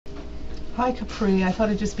Hi Capri, I thought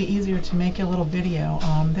it'd just be easier to make a little video.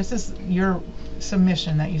 This is your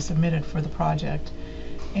submission that you submitted for the project.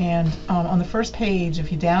 And on the first page, if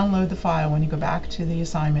you download the file, when you go back to the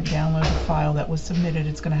assignment, download the file that was submitted,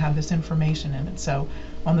 it's going to have this information in it. So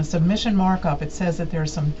on the submission markup, it says that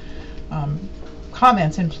there's some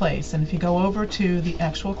comments in place. And if you go over to the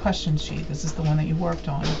actual question sheet, this is the one that you worked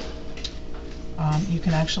on, you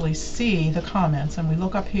can actually see the comments, and we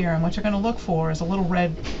look up here, and what you're going to look for is a little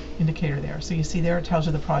red indicator there. So you see there, it tells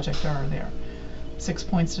you the project error there. 6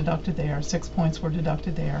 points deducted there, 6 points were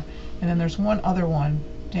deducted there, and then there's one other one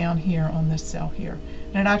down here on this cell here.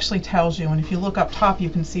 And it actually tells you, and if you look up top, you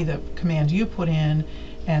can see the command you put in,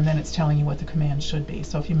 and then it's telling you what the command should be.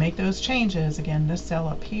 So if you make those changes, again, this cell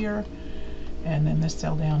up here, and then this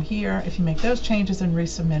cell down here, if you make those changes and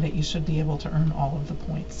resubmit it, you should be able to earn all of the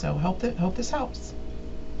points. So hope this helps.